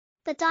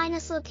The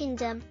Dinosaur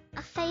Kingdom,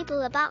 a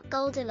fable about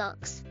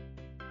Goldilocks.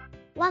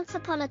 Once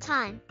upon a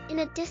time, in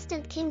a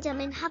distant kingdom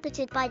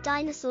inhabited by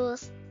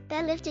dinosaurs,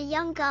 there lived a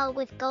young girl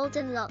with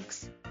golden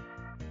locks.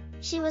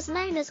 She was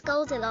known as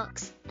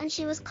Goldilocks, and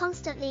she was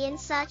constantly in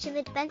search of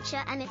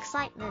adventure and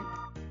excitement.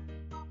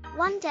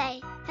 One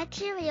day, her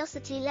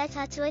curiosity led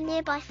her to a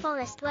nearby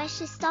forest where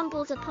she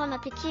stumbled upon a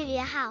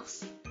peculiar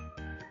house.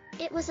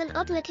 It was an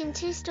odd-looking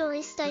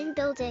two-story stone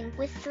building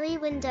with 3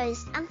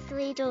 windows and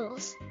 3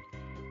 doors.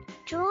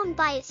 Drawn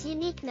by its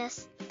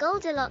uniqueness,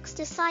 Goldilocks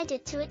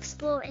decided to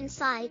explore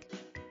inside.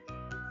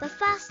 The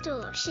first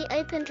door she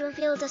opened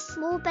revealed a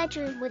small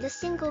bedroom with a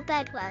single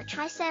bed where a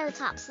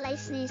triceratops lay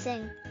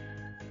snoozing.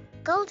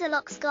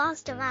 Goldilocks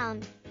glanced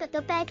around, but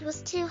the bed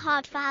was too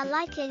hard for her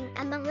liking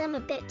and the room a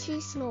bit too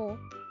small.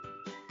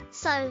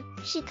 So,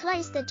 she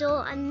closed the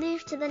door and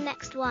moved to the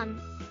next one.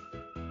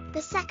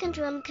 The second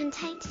room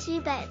contained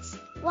 2 beds.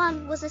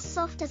 One was as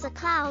soft as a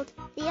cloud,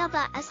 the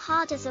other as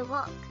hard as a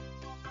rock.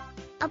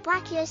 A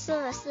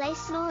brachiosaurus lay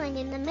snoring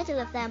in the middle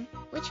of them,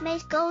 which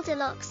made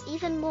Goldilocks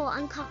even more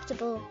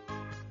uncomfortable.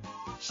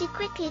 She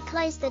quickly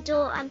closed the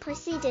door and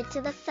proceeded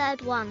to the third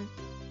one.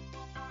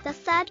 The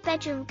third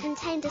bedroom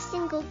contained a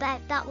single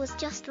bed that was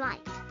just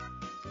right.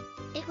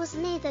 It was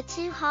neither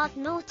too hard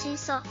nor too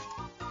soft.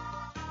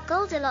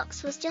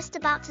 Goldilocks was just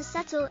about to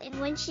settle in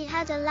when she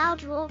heard a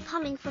loud roar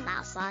coming from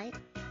outside.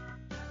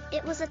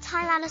 It was a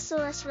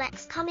Tyrannosaurus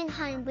Rex coming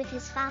home with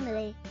his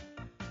family.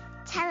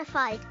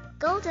 Terrified,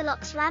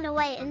 Goldilocks ran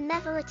away and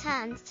never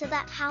returned to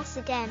that house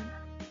again.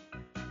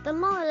 The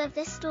moral of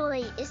this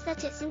story is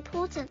that it's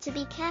important to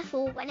be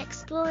careful when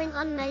exploring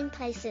unknown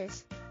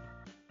places.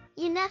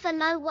 You never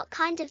know what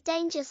kind of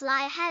dangers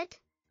lie ahead.